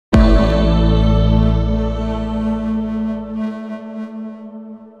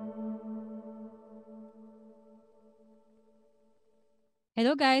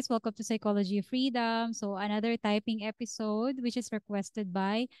Hello guys, welcome to Psychology of Freedom. So another typing episode which is requested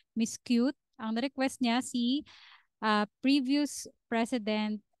by Miss Cute. Ang na-request niya si previous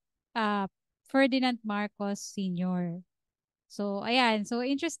President uh, Ferdinand Marcos Sr. So ayan, so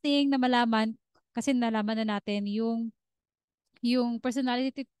interesting na malaman kasi nalaman na natin yung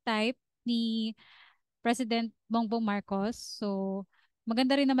personality type ni President Bongbong Marcos. So,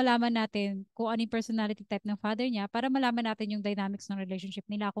 maganda rin na malaman natin kung ano yung personality type ng father niya para malaman natin yung dynamics ng relationship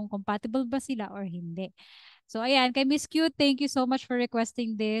nila, kung compatible ba sila or hindi. So, ayan, kay Miss Q, thank you so much for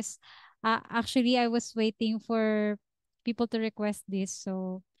requesting this. Actually, I was waiting for people to request this.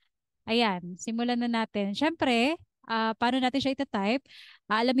 So, ayan, simulan na natin. Siyempre, paano natin siya itatype?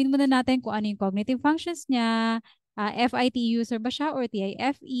 Alamin muna natin kung ano yung cognitive functions niya, FIT user ba siya or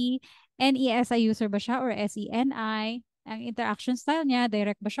TIFE, NESI user ba siya or SENI, ang interaction style niya,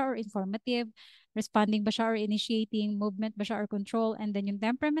 direct ba siya or informative, responding ba siya or initiating, movement ba siya or control, and then yung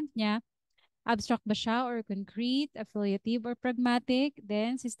temperament niya, abstract ba siya or concrete, affiliative or pragmatic,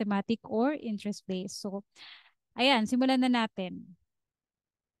 then systematic or interest-based. So, ayan, simulan na natin.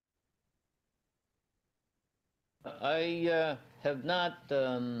 I have not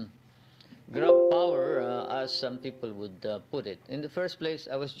grabbed power as some people would put it. In the first place,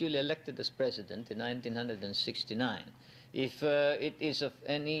 I was duly elected as president in 1969. If it is of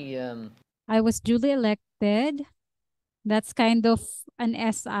any I was duly elected. That's kind of an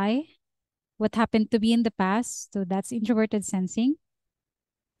SI. What happened to be in the past. So that's introverted sensing.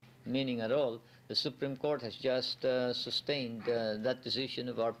 meaning at all, the Supreme Court has just sustained that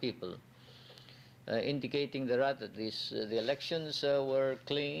decision of our people, indicating that the elections were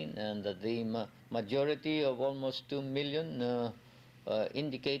clean and that the majority of almost 2 million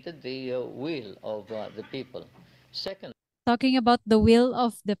indicated the will of the people. Second, Talking about the will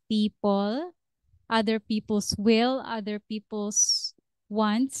of the people, other people's will, other people's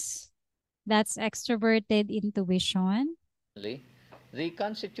wants. That's extroverted intuition. the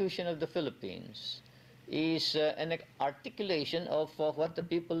Constitution of the Philippines is an articulation of what the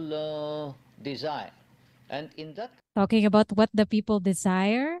people desire. And in that Talking about what the people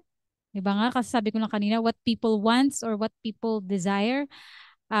desire. Diba nga, kasi sabi ko lang kanina, what people wants or what people desire,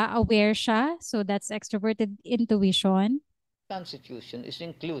 aware siya. So that's extroverted intuition. Constitution is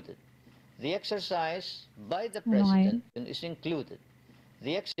included. The exercise by the Ano nga yun? President is included.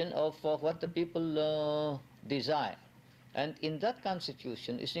 The action of what the people desire. And in that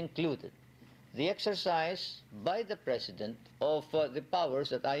Constitution is included the exercise by the President of the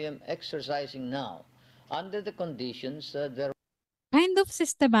powers that I am exercising now under the conditions there. Kind of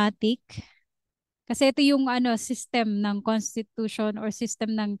systematic. Kasi ito yung system ng constitution or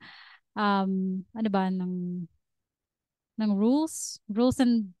system ng ano ba ng rules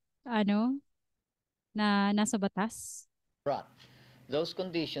and na nasa batas. Right. Those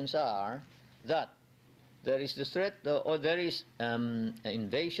conditions are that there is the threat or there is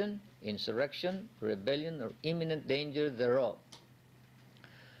invasion, insurrection, rebellion, or imminent danger thereof.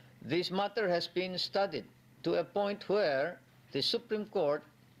 This matter has been studied to a point where the Supreme Court,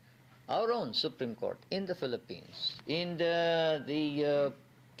 our own Supreme Court in the Philippines, in the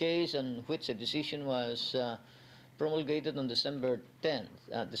case on which a decision was promulgated on December 10th,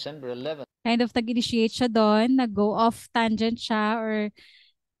 December 11th, Kind of nag-initiate siya doon, nag-go off tangent siya or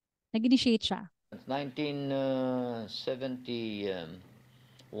nag-initiate siya. 1971,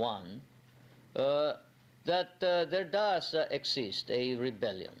 that there does exist a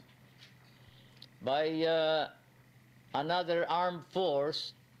rebellion by another armed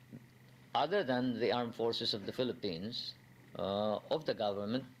force other than the armed forces of the Philippines, of the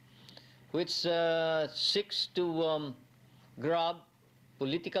government, which seeks to grab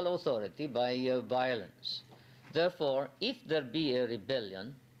political authority by violence. Therefore, if there be a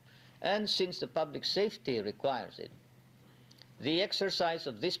rebellion, and since the public safety requires it, the exercise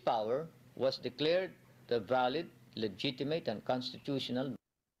of this power was declared valid, legitimate, and constitutional.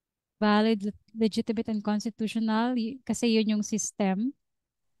 Valid, legitimate, and constitutional kasi yun yung system.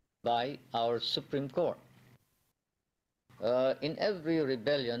 By our Supreme Court. In every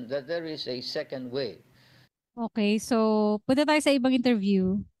rebellion, that there is a second wave. Okay, so punta tayo sa ibang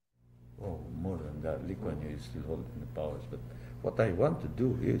interview. Oh, more than that, Lee Kuan Yew is still holding the powers. But what I want to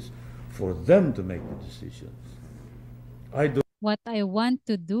do is for them to make the decisions. What I want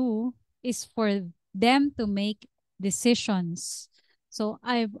to do is for them to make decisions. So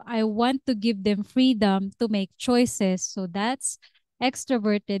I want to give them freedom to make choices. So that's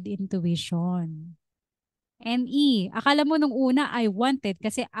extroverted intuition. NE. Akala mo nung una I wanted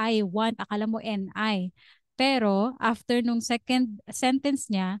kasi I want. Akala mo NI. Pero after nung second sentence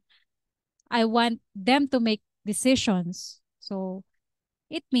niya, I want them to make decisions. So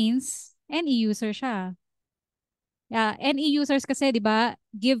it means any user siya. Yeah, any users kasi, di ba,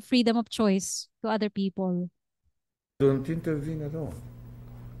 give freedom of choice to other people. Don't intervene at all.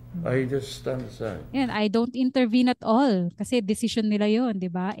 I just stand aside. Yan, I don't intervene at all kasi decision nila yon, di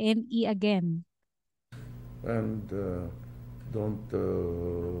ba? NE again. And don't,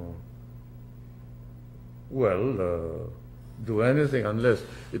 well, do anything unless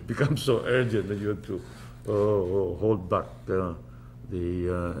it becomes so urgent that you have to hold back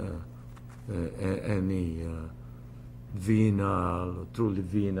any venal, truly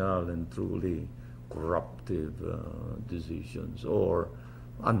venal and truly corruptive decisions or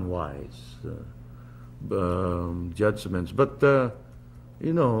unwise judgments. But,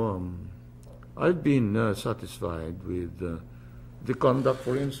 you know, I've been satisfied with the conduct,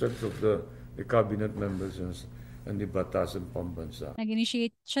 for instance, of the cabinet members and the Batas and Pambansa.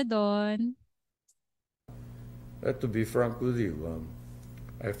 Nag-initiate siya doon. To be frank with you,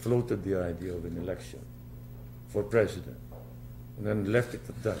 I floated the idea of an election for president and then left it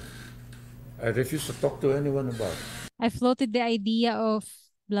at that. I refused to talk to anyone about it. I floated the idea of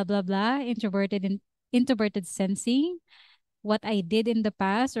blah, blah, blah, introverted sensing, what I did in the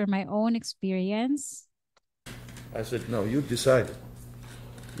past or my own experience. I said, no, you decide it.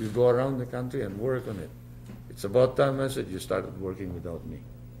 You go around the country and work on it. It's about time, I said, you started working without me.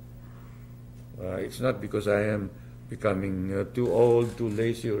 It's not because I am becoming too old, too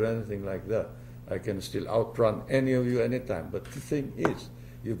lazy, or anything like that. I can still outrun any of you anytime. But the thing is,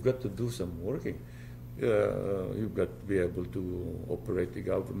 you've got to do some working. You've got to be able to operate the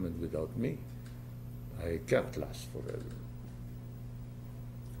government without me. I can't last forever.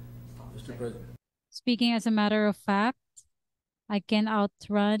 Mr. President. Speaking as a matter of fact, I can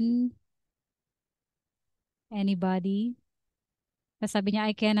outrun anybody. Sabi niya,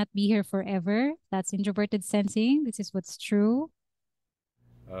 I cannot be here forever. That's introverted sensing. This is what's true.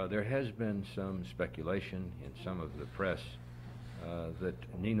 There has been some speculation in some of the press that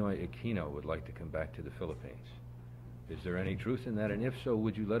Ninoy Aquino would like to come back to the Philippines. Is there any truth in that? And if so,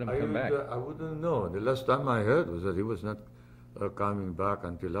 would you let him come back? I wouldn't know. The last time I heard was that he was not coming back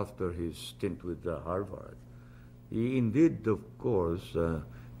until after his stint with Harvard. He indeed, of course,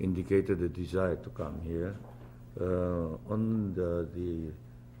 indicated a desire to come here on the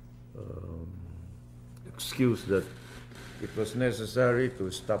excuse that it was necessary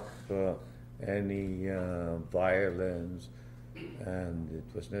to stop any violence, and it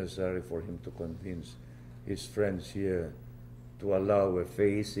was necessary for him to convince his friends here to allow a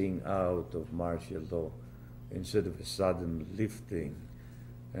phasing out of martial law instead of a sudden lifting,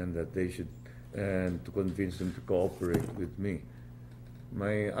 and that they should, and to convince them to cooperate with me.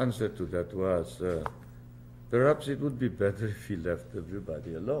 My answer to that was, perhaps it would be better if he left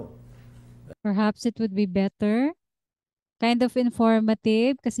everybody alone. Perhaps it would be better. Kind of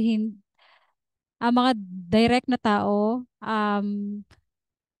informative kasi ang mga direct na tao, ano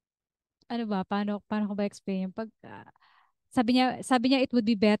ba, paano ko ba explain? Sabi niya it would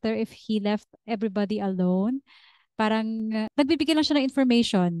be better if he left everybody alone. Parang nagbibigay lang siya ng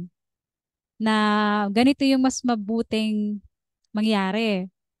information na ganito yung mas mabuting mangyari.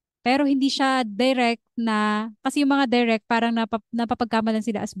 Pero hindi siya direct na, kasi yung mga direct parang napapagkamalan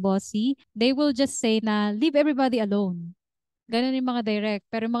sila as bossy. They will just say na leave everybody alone. Ganun yung mga direct.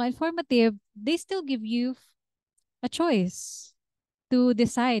 Pero yung mga informative, they still give you a choice to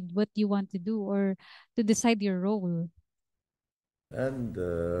decide what you want to do or to decide your role. And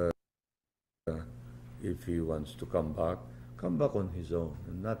if he wants to come back on his own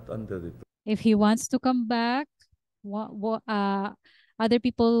and not under the... If he wants to come back, other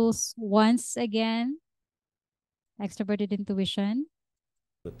people's wants again, extroverted intuition.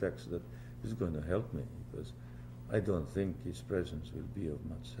 The text that is going to help me, because I don't think his presence will be of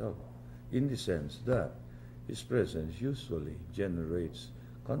much help, in the sense that his presence usually generates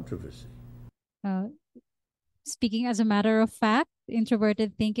controversy. Speaking as a matter of fact,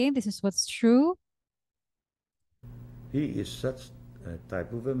 introverted thinking, this is what's true. He is such a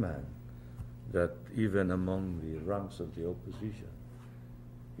type of a man that even among the ranks of the opposition,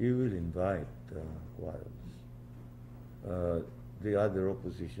 he will invite quarrels. The other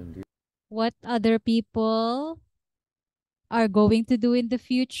opposition... What other people are going to do in the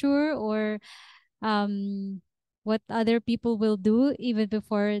future, or what other people will do even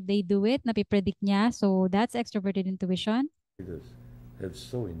before they do it, napipredict niya. So that's extroverted intuition. Leaders have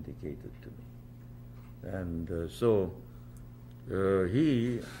so indicated to me. And so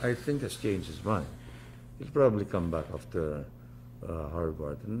he, I think, has changed his mind. He'll probably come back after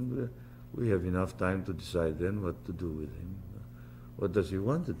Harvard. And we have enough time to decide then what to do with him. What does he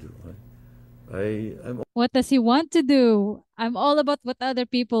want to do? Right? I'm What does he want to do? I'm all about what other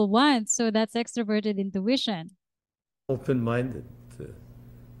people want. So that's extroverted intuition. open-minded.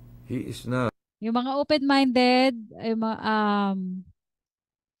 He is not Yung mga open-minded,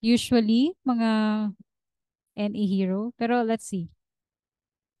 usually, mga NE hero. Pero let's see.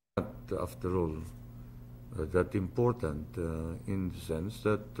 after all, that important in the sense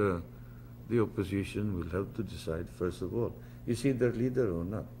that the opposition will have to decide, first of all, is he their leader or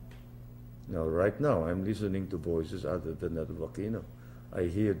not? Now, right now, I'm listening to voices other than that of Aquino. I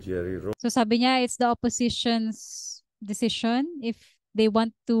hear Jerry Rowe. So sabi niya, it's the opposition's decision if they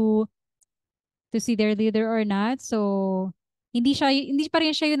want to see their leader or not. So hindi pa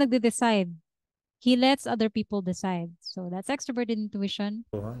rin siya yung nagde-decide. He lets other people decide. So that's extroverted intuition.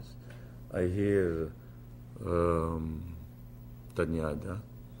 I hear Tanyada.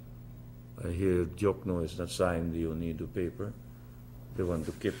 I hear Jokno has not signed the UNIDO paper. They want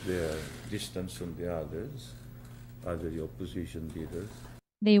to keep their distance from the others, other opposition leaders.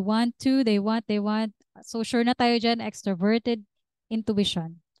 They want. So sure na tayo dyan, extroverted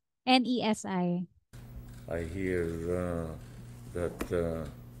intuition. NESI. I hear that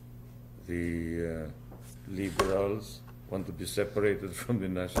the liberals want to be separated from the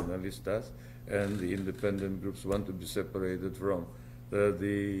nacionalistas, and the independent groups want to be separated from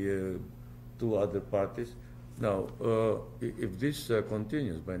the two other parties. Now, if this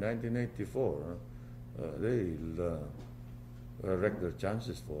continues by 1984, they'll wreck their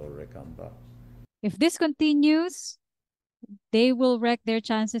chances for a comeback. If this continues, they will wreck their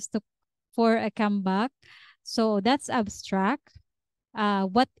chances for a comeback. So that's abstract.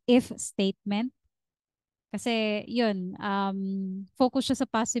 What if statement? Kasi yun, focus siya sa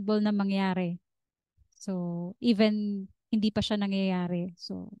possible na mangyari. So even hindi pa siya nangyayari.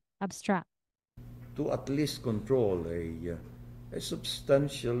 So abstract. To at least control a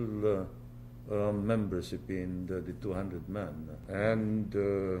substantial membership in the 200 man. And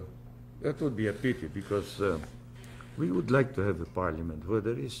that would be a pity because we would like to have a parliament where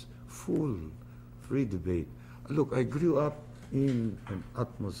there is full, free debate. Look, I grew up in an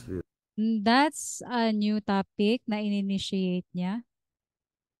atmosphere That's a new topic na in-initiate niya.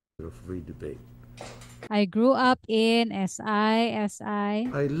 of free debate. I grew up in SI.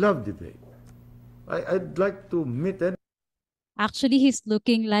 I love debate. I'd like to meet any Actually, he's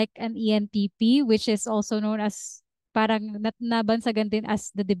looking like an ENTP, which is also known as, parang nabansagan din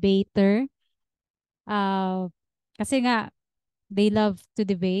as the debater. Kasi nga, they love to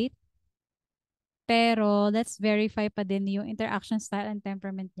debate. Pero let's verify pa din yung interaction style and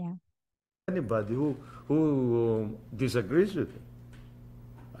temperament niya. anybody who disagrees with it.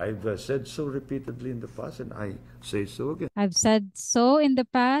 I've said so repeatedly in the past, and I say so again. I've said so in the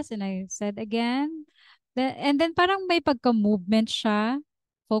past and I said again. And then parang may pagka-movement siya.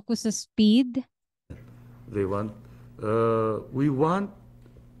 Focus sa speed. They want, we want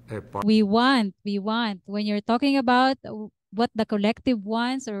a We want. When you're talking about what the collective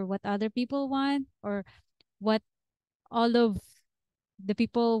wants or what other people want or what all of the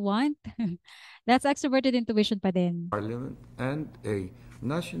people want, that's extroverted intuition pa din. parliament and a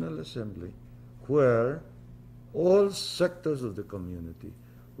national assembly where all sectors of the community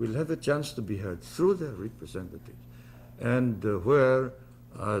will have a chance to be heard through their representatives, and where,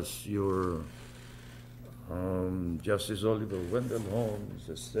 as your Justice Oliver Wendell Holmes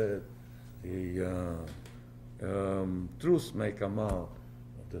has said, the truth may come out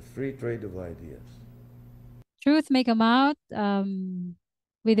of the free trade of ideas. Truth may come out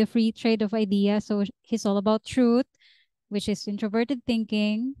with the free trade of ideas. So he's all about truth, which is introverted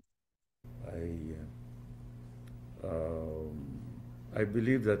thinking. I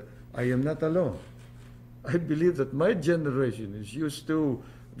believe that I am not alone. I believe that my generation is used to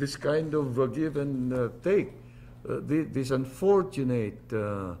this kind of give and take, this unfortunate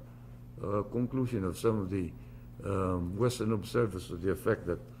conclusion of some of the Western observers to the effect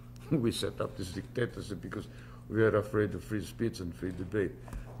that we set up this dictatorship because we are afraid of free speech and free debate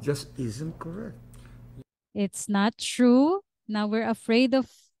just isn't correct. It's not true. Now we're afraid of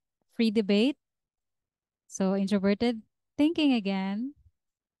free debate. So introverted thinking again.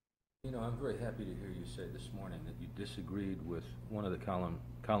 You know, I'm very happy to hear you say this morning that you disagreed with one of the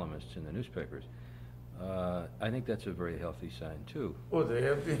columnists in the newspapers. I think that's a very healthy sign too. Oh,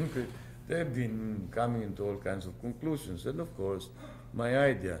 they've been coming into all kinds of conclusions, and of course, my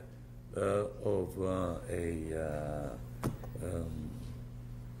idea of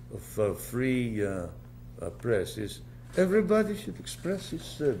a free press is everybody should express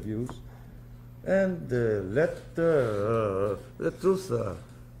his views and let the truth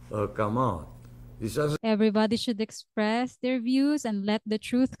come out. Everybody should express their views and let the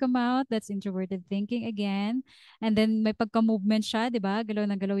truth come out. That's introverted thinking again. And then may pagka-movement siya, di ba? Galaw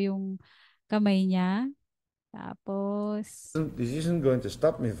na galaw yung kamay niya. Tapos, This isn't going to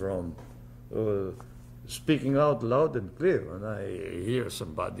stop me from speaking out loud and clear when I hear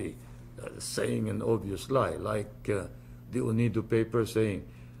somebody saying an obvious lie, like the Unido paper saying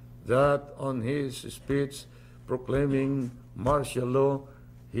that on his speech proclaiming martial law,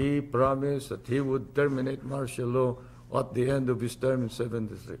 he promised that he would terminate martial law at the end of his term in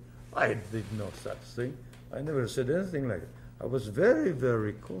 73. I did no such thing. I never said anything like that. I was very,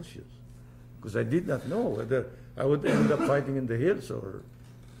 very cautious because I did not know whether I would end up fighting in the hills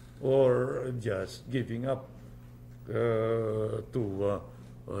or just giving up to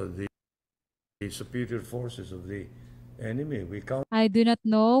the superior forces of the enemy. We count. I do not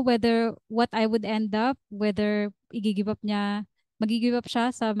know whether what I would end up, whether i-give up niya, mag-give up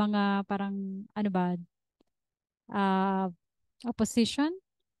siya sa mga parang, ano ba, opposition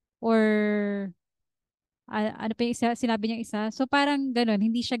or ano pa yung isa, sinabi niya isa. So parang ganun,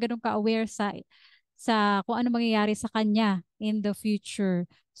 hindi siya ganun ka-aware sa kung ano mangyayari sa kanya in the future.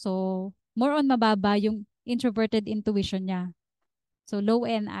 So more on mababa yung introverted intuition niya. So low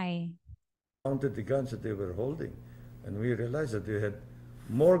NI. Counted the guns that they were holding, and we realized that they had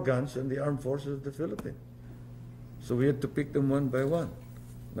more guns than the armed forces of the Philippines. So we had to pick them one by one,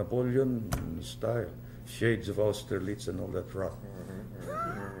 Napoleon style, shades of Austerlitz and all that rock.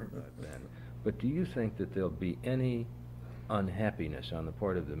 But do you think that there'll be any unhappiness on the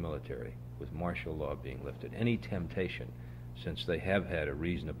part of the military with martial law being lifted? Any temptation, since they have had a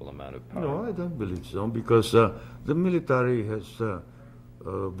reasonable amount of power? No, I don't believe so, because the military has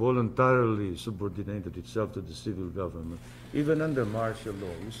voluntarily subordinated itself to the civil government, even under martial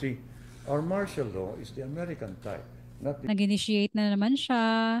law. You see, our martial law is the American type, not the... Nag-initiate na naman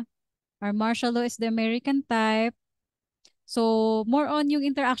siya. Our martial law is the American type. So, more on yung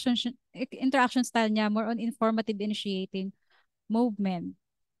interaction style niya, more on informative initiating movement.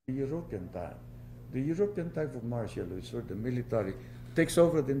 The European type. The European type of martial law is where the military takes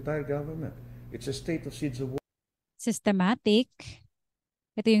over the entire government. It's a state of siege of war. Systematic.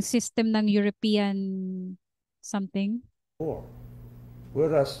 Ito yung system ng European something. War.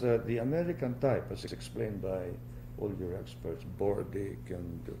 Whereas the American type, as explained by all your experts, Bordick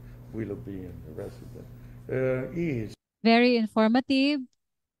and Willoughby and the rest of them, is very informative.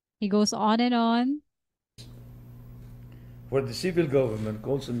 He goes on and on. Where the civil government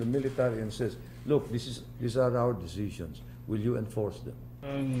calls on the military and says, look, these are our decisions. Will you enforce them?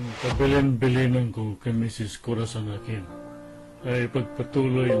 Ang kabilin-bilinan ko kay Mrs. Corazon Aquino ay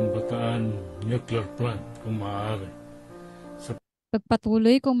pagpatuloy ang Bataan nuclear plant kung maaari.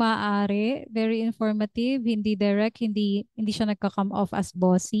 Pagpatuloy kung maaari, very informative, hindi direct, hindi siya nagka-come off as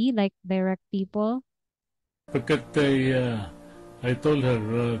bossy like direct people. Pagkat I told her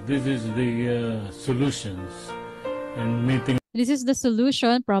this is the solutions and meeting. This is the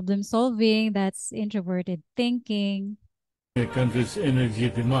solution, problem solving, that's introverted thinking. The country's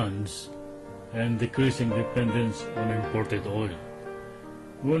energy demands and decreasing dependence on imported oil.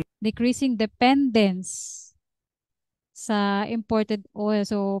 Decreasing dependence sa imported oil.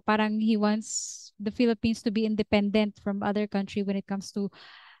 So parang he wants the Philippines to be independent from other country when it comes to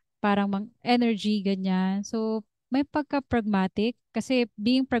parang energy, ganyan. So may pagka-pragmatic kasi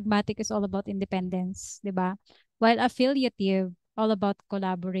being pragmatic is all about independence, di ba? While affiliative, all about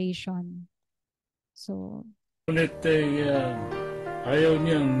collaboration. So Ngunit ayaw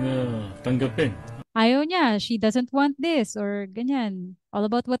niyang tanggapin. Ayaw niya, she doesn't want this or ganyan. All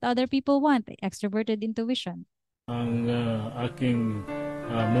about what other people want, extroverted intuition. Ang aking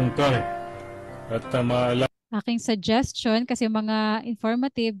mungkahi at aking suggestion kasi mga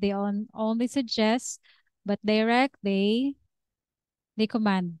informative, they only suggest, but direct, they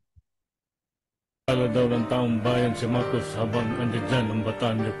command. Ala daw ng taong bayan si Marcos habang andyan ang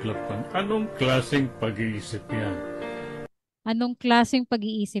Bataan nuclear plant. Anong klaseng pag-iisip yan? Anong klaseng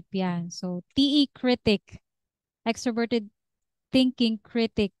pag-iisip yan? So, TE critic, extroverted thinking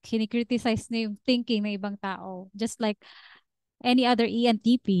critic, kinikriticize na yung thinking ng ibang tao. Just like any other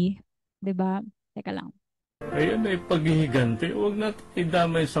ENTP, di ba? Teka lang. Ayan ay paghihiganti. Huwag natin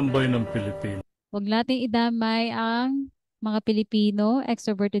idamay sambay ng Pilipino. Huwag natin idamay ang mga Pilipino,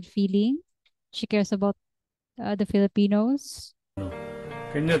 extroverted feeling. She cares about the Filipinos.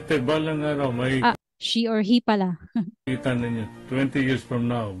 Kanya balang araw may... she or he pala. Kita ninyo, 20 years from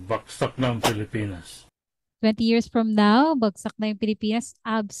now, baksak na ang Pilipinas. 20 years from now, bagsak na yung Pilipinas.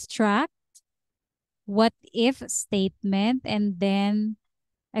 Abstract, what if statement, and then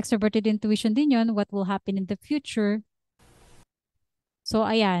extroverted intuition din yun, what will happen in the future. So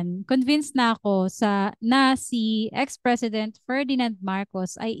ayan, convinced na ako na si ex-President Ferdinand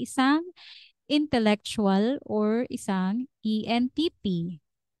Marcos ay isang intellectual or isang ENTP,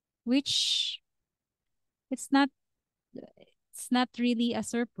 which it's not really a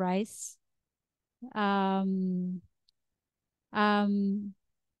surprise. Um, um,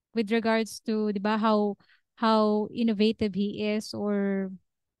 with regards to, 'di ba, how innovative he is, or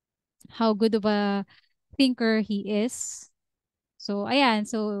how good of a thinker he is. So ayan,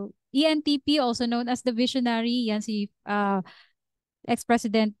 so ENTP, also known as the visionary, yan si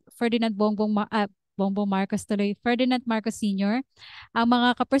ex-president Ferdinand Bongbong Marcos tuloy, Ferdinand Marcos Sr. Ang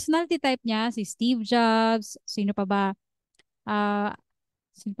mga ka-personality type niya, si Steve Jobs, sino pa ba? Ah,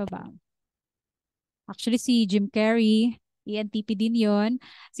 sino pa ba? Actually, si Jim Carrey, ENTP din yon.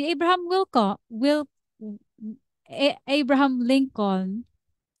 Si Abraham Lincoln,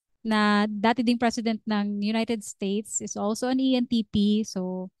 na dati ding president ng United States, is also an ENTP.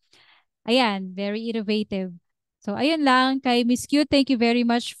 So, ayan, very innovative. So, ayun lang kay Miss Q. Thank you very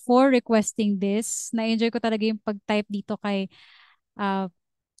much for requesting this. Na-enjoy ko talaga yung pag-type dito kay uh,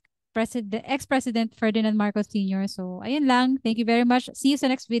 ex-President Ferdinand Marcos Sr. So, ayun lang. Thank you very much. See you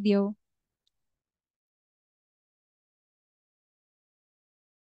sa next video.